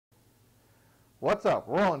What's up?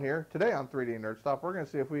 Roland here. Today on 3D NerdStop, we're going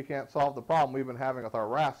to see if we can't solve the problem we've been having with our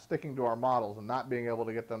rafts sticking to our models and not being able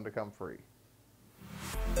to get them to come free.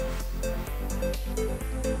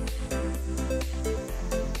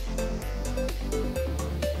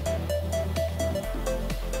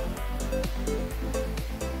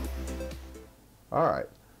 Alright,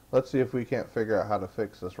 let's see if we can't figure out how to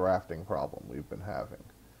fix this rafting problem we've been having.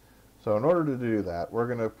 So in order to do that, we're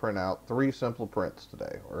going to print out three simple prints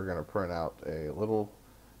today. We're going to print out a little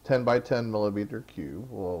 10 by 10 millimeter cube.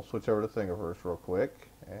 We'll switch over to Thingiverse real quick,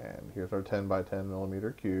 and here's our 10 by 10 millimeter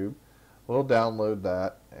cube. We'll download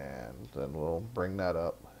that, and then we'll bring that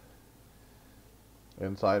up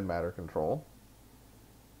inside MatterControl.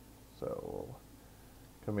 So we'll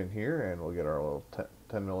come in here and we'll get our little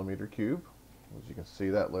 10 millimeter cube. As you can see,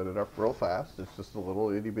 that loaded up real fast. It's just a little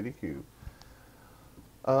itty bitty cube.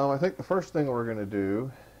 I think the first thing we're going to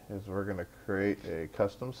do is we're going to create a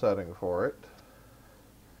custom setting for it.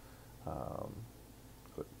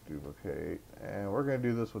 Click duplicate, and we're going to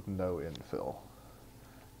do this with no infill,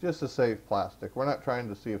 just to save plastic. We're not trying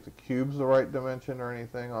to see if the cube's the right dimension or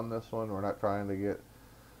anything on this one. We're not trying to get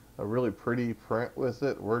a really pretty print with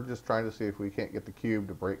it. We're just trying to see if we can't get the cube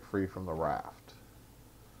to break free from the raft.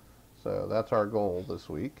 So that's our goal this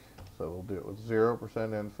week. So we'll do it with 0%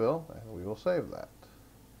 infill, and we will save that.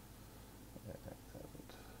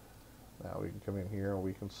 Now we can come in here and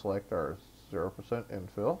we can select our 0%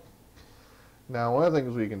 infill. Now one of the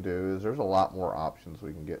things we can do is there's a lot more options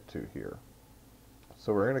we can get to here.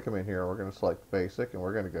 So we're going to come in here and we're going to select basic, and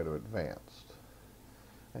we're going to go to advanced.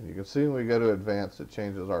 And you can see when we go to advanced, it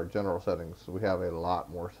changes our general settings. So we have a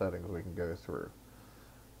lot more settings we can go through.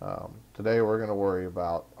 Today we're going to worry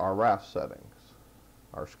about our raft settings,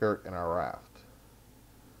 our skirt and our raft.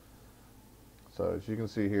 So as you can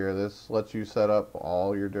see here, this lets you set up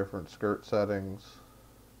all your different skirt settings.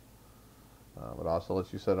 It also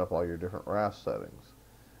lets you set up all your different raft settings.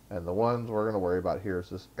 And the ones we're going to worry about here is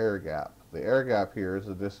this air gap. The air gap here is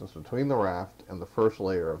the distance between the raft and the first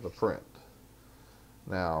layer of the print.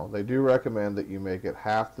 Now, they do recommend that you make it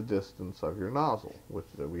half the distance of your nozzle, which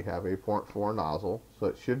we have a 0.4 nozzle, so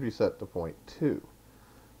it should be set to 0.2.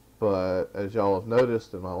 But as y'all have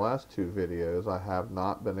noticed in my last two videos, I have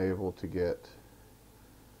not been able to get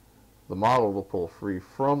the model to pull free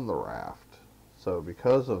from the raft. So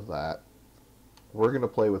because of that, we're going to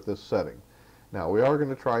play with this setting. Now we are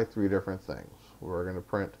going to try three different things. We're going to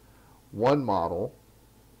print one model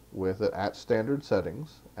with it at standard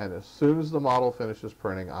settings, and as soon as the model finishes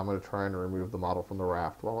printing, I'm going to try and remove the model from the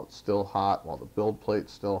raft while it's still hot, while the build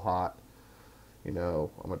plate's still hot. You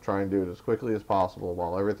know, I'm going to try and do it as quickly as possible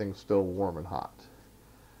while everything's still warm and hot.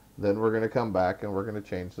 Then we're going to come back and we're going to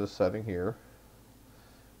change this setting here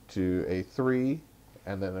to a 3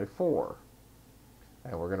 and then a 4,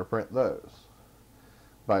 and we're going to print those.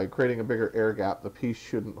 By creating a bigger air gap, the piece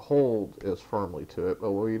shouldn't hold as firmly to it,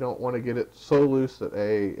 but we don't want to get it so loose that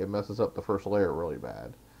A, it messes up the first layer really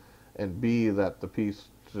bad, and B, that the piece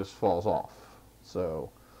just falls off.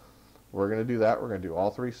 So we're going to do that. We're going to do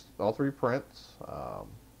all three prints.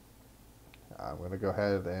 I'm going to go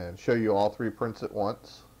ahead and show you all three prints at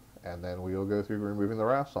once, and then we'll go through removing the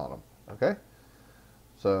rafts on them. Okay?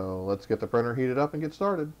 So let's get the printer heated up and get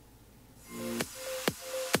started.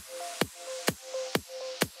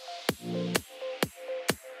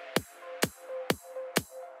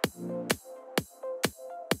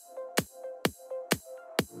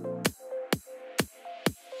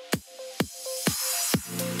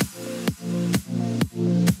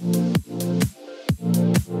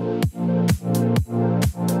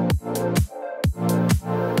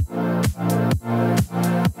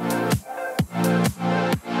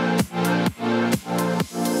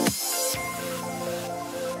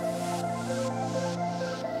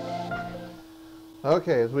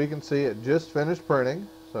 Okay, as we can see, it just finished printing,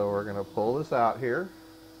 so we're going to pull this out here,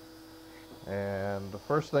 and the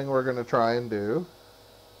first thing we're going to try and do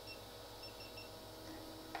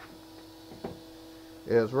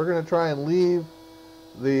is we're going to try and leave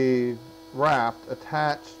the raft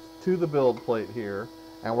attached to the build plate here,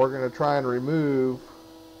 and we're going to try and remove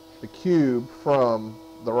the cube from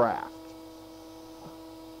the raft.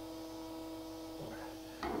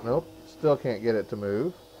 Nope, still can't get it to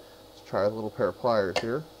move. Try a little pair of pliers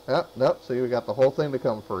here. Nope, see, we got the whole thing to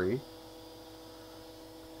come free.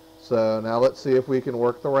 So now let's see if we can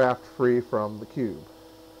work the raft free from the cube.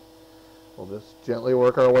 We'll just gently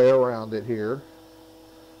work our way around it here,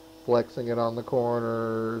 flexing it on the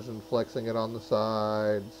corners and flexing it on the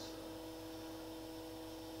sides,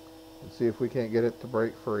 and see if we can't get it to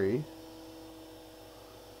break free.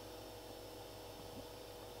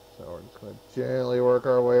 So we're just going to gently work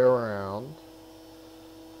our way around.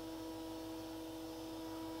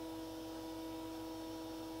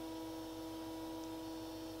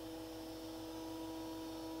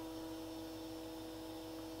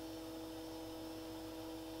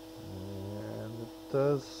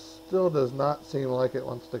 Still does not seem like it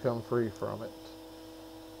wants to come free from it.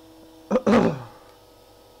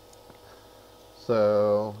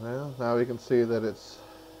 So, well, now we can see that it's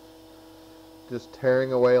just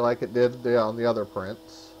tearing away like it did on the other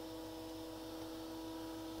prints.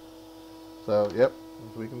 So, yep,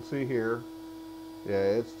 as we can see here, yeah,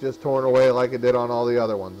 it's just torn away like it did on all the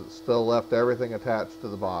other ones. It's still left everything attached to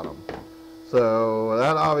the bottom. So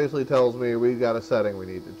that obviously tells me we got a setting we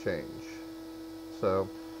need to change. So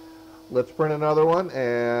let's print another one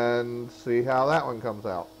and see how that one comes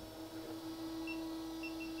out.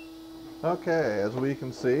 Okay, as we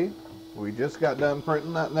can see, we just got done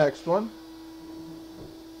printing that next one.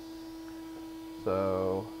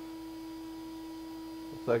 So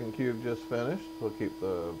the second cube just finished. We'll keep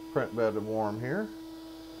the print bed warm here.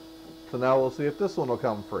 So now we'll see if this one will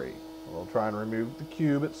come free. We'll try and remove the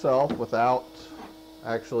cube itself without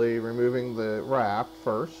actually removing the raft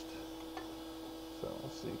first. So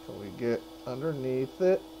let's see, can we get underneath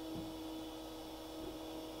it?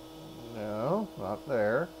 No, not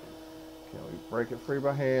there. Can we break it free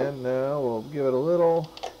by hand? No, we'll give it a little.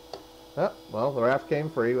 Oh, well, the raft came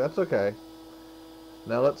free. That's okay.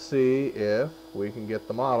 Now let's see if we can get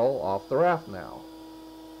the model off the raft now.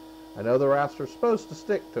 I know the rafts are supposed to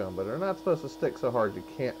stick to them, but they're not supposed to stick so hard you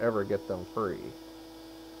can't ever get them free.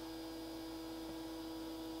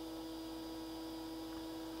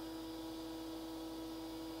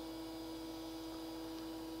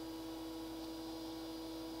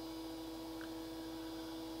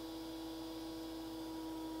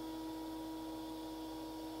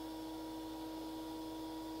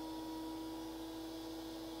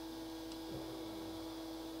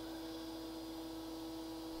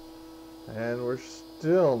 And we're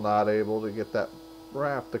still not able to get that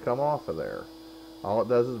raft to come off of there. All it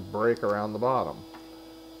does is break around the bottom.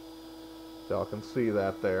 Y'all can see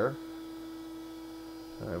that there.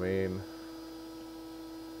 I mean,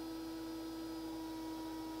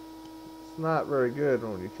 it's not very good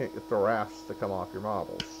when you can't get the rafts to come off your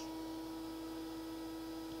models.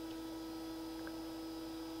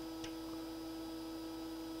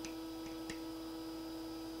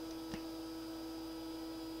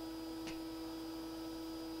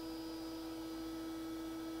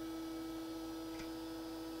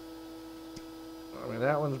 I mean,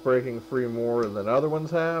 that one's breaking free more than other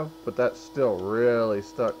ones have, but that's still really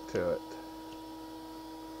stuck to it.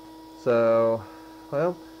 So,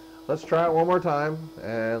 well, let's try it one more time,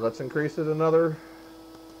 and let's increase it a little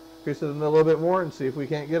bit more and see if we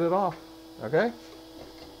can't get it off. Okay?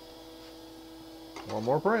 One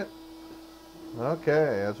more print.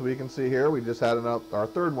 Okay, as we can see here, we just had our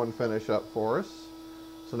third one finish up for us.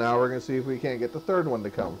 So now we're going to see if we can't get the third one to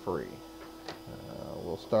come free.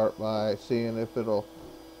 We'll start by seeing if it'll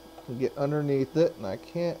get underneath it, and I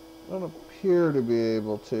don't appear to be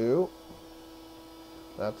able to.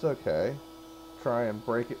 That's okay. Try and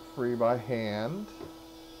break it free by hand.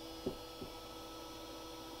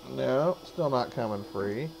 No, still not coming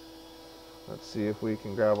free. Let's see if we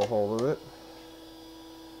can grab a hold of it.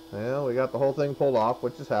 Well, we got the whole thing pulled off,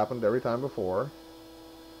 which has happened every time before.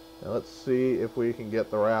 Now let's see if we can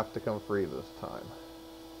get the raft to come free this time.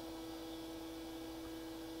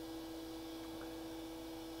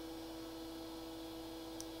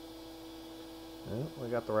 Well, we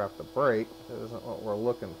got the raft to break. That isn't what we're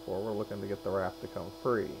looking for. We're looking to get the raft to come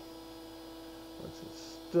free, which it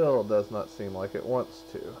still does not seem like it wants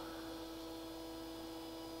to.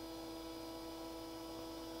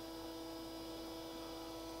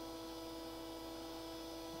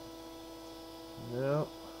 Nope.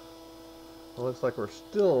 It looks like we're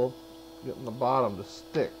still getting the bottom to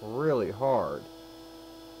stick really hard.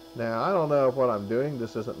 Now, I don't know if what I'm doing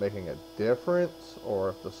just isn't making a difference, or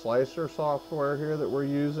if the slicer software here that we're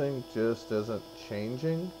using just isn't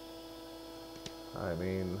changing. I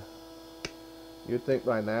mean, you'd think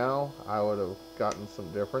by now I would have gotten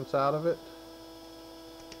some difference out of it.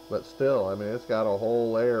 But still, I mean, it's got a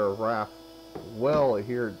whole layer of raft well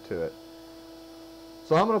adhered to it.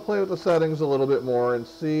 So I'm going to play with the settings a little bit more and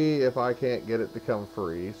see if I can't get it to come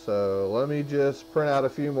free. So let me just print out a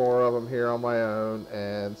few more of them here on my own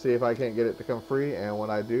and see if I can't get it to come free. And when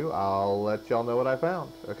I do, I'll let y'all know what I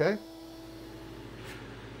found. Okay?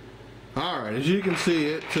 Alright, as you can see,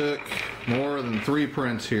 it took more than 3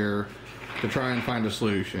 prints here to try and find a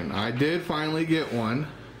solution. I did finally get one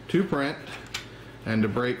to print and to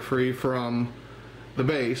break free from the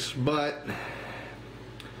base, but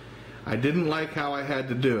I didn't like how I had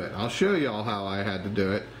to do it. I'll show y'all how I had to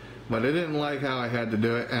do it, but I didn't like how I had to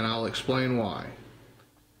do it, and I'll explain why.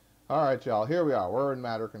 Alright y'all, here we are. We're in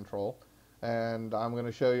MatterControl. and I'm going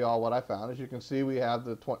to show you all what I found. As you can see, we have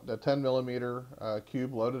the 10 millimeter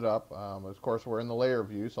cube loaded up. Of course, we're in the layer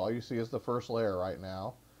view, so all you see is the first layer right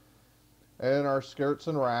now. And our skirts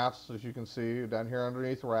and rafts, as you can see down here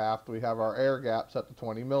underneath raft, we have our air gap set to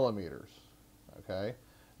 20 millimeters. Okay.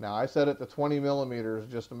 Now I set it to 20 millimeters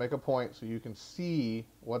just to make a point so you can see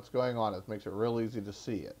what's going on. It makes it real easy to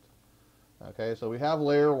see it. Okay, so we have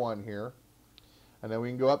layer 1 here. And then we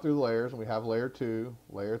can go up through the layers, and we have layer 2,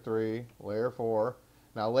 layer 3, layer 4.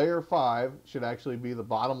 Now layer 5 should actually be the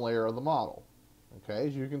bottom layer of the model. Okay,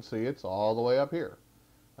 as you can see, it's all the way up here.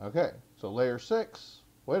 Okay, so layer 6,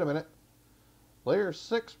 wait a minute. Layer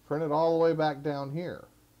 6 printed all the way back down here.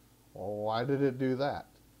 Well, why did it do that?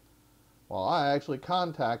 Well, I actually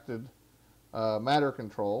contacted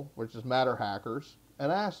MatterControl, which is Matter Hackers,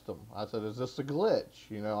 and asked them. I said, is this a glitch?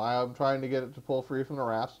 You know, I'm trying to get it to pull free from the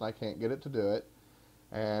rafts, and I can't get it to do it.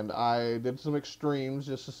 And I did some extremes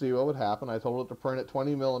just to see what would happen. I told it to print at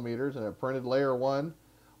 20 millimeters, and it printed layer 1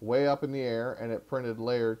 way up in the air, and it printed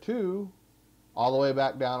layer 2 all the way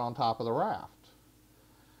back down on top of the raft.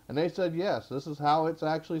 And they said, yes, this is how it's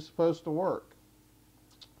actually supposed to work.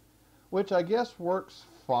 Which I guess works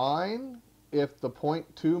fine if the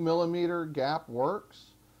 0.2 millimeter gap works.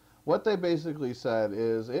 What they basically said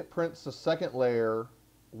is it prints the second layer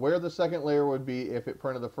where the second layer would be if it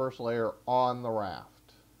printed the first layer on the raft.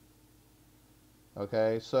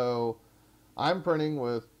 Okay, so I'm printing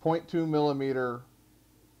with 0.2 millimeter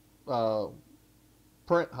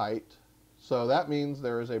print height, so that means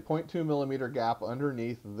there is a 0.2 millimeter gap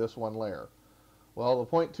underneath this one layer. Well,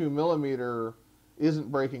 the 0.2 millimeter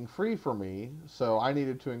isn't breaking free for me, so I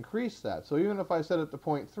needed to increase that. So even if I set it to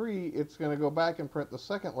 0.3, it's going to go back and print the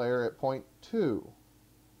second layer at 0.2.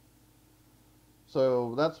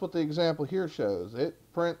 So that's what the example here shows. It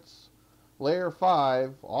prints layer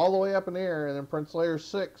 5 all the way up in the air, and then prints layer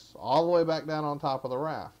 6 all the way back down on top of the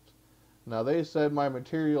raft. Now they said my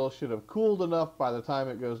material should have cooled enough by the time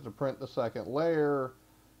it goes to print the second layer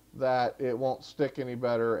that it won't stick any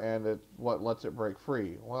better, and it's what lets it break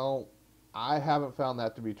free. Well, I haven't found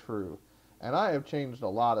that to be true, and I have changed a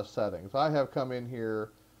lot of settings. I have come in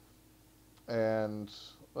here and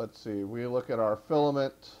let's see, we look at our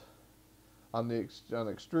filament on the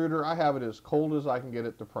extruder. I have it as cold as I can get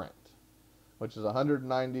it to print, which is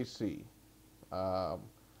 190 C.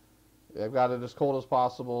 I've got it as cold as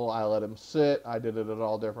possible. I let him sit. I did it at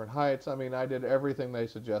all different heights. I mean, I did everything they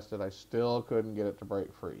suggested. I still couldn't get it to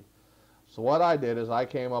break free. So what I did is I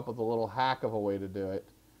came up with a little hack of a way to do it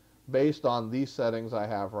based on these settings I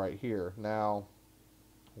have right here. Now,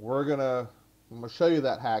 I'm going to show you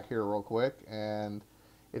that hack here real quick, and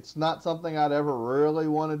it's not something I'd ever really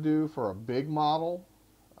want to do for a big model,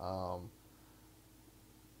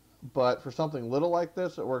 but for something little like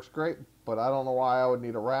this, it works great, but I don't know why I would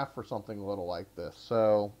need a raft for something little like this.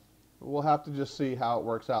 So we'll have to just see how it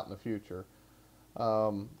works out in the future.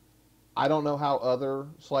 I don't know how other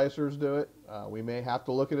slicers do it. We may have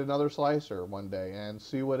to look at another slicer one day and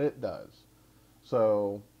see what it does.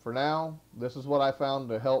 So for now, this is what I found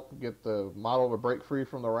to help get the model to break free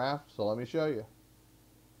from the raft. So let me show you.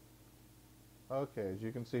 Okay, as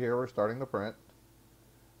you can see here, we're starting to print,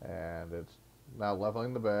 and it's now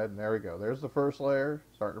leveling the bed, and there we go. There's the first layer,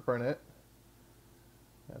 starting to print it,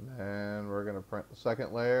 and then we're going to print the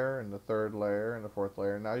second layer, and the third layer, and the fourth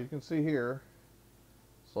layer. Now you can see here,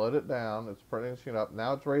 slowed it down, it's printing it up.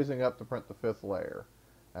 Now it's raising up to print the fifth layer,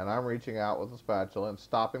 and I'm reaching out with the spatula and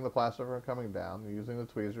stopping the plastic from coming down, using the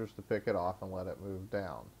tweezers to pick it off and let it move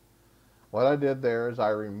down. What I did there is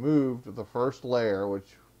I removed the first layer,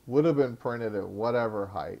 which would have been printed at whatever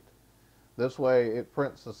height. This way it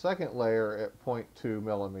prints the second layer at 0.2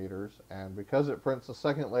 millimeters, and because it prints the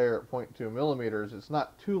second layer at 0.2 millimeters, it's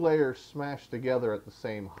not two layers smashed together at the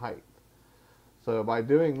same height. So by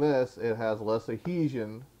doing this, it has less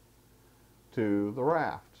adhesion to the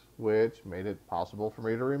raft, which made it possible for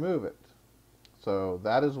me to remove it. So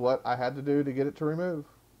that is what I had to do to get it to remove.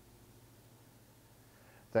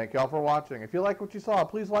 Thank y'all for watching. If you like what you saw,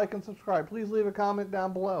 please like and subscribe. Please leave a comment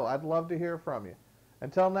down below. I'd love to hear from you.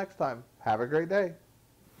 Until next time, have a great day.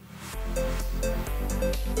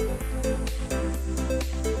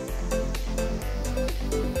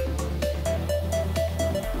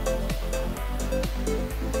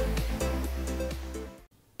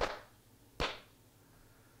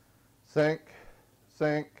 Sink,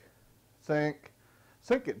 sink, sink,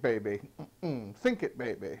 sink it, baby. Sink it,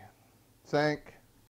 baby. Sink.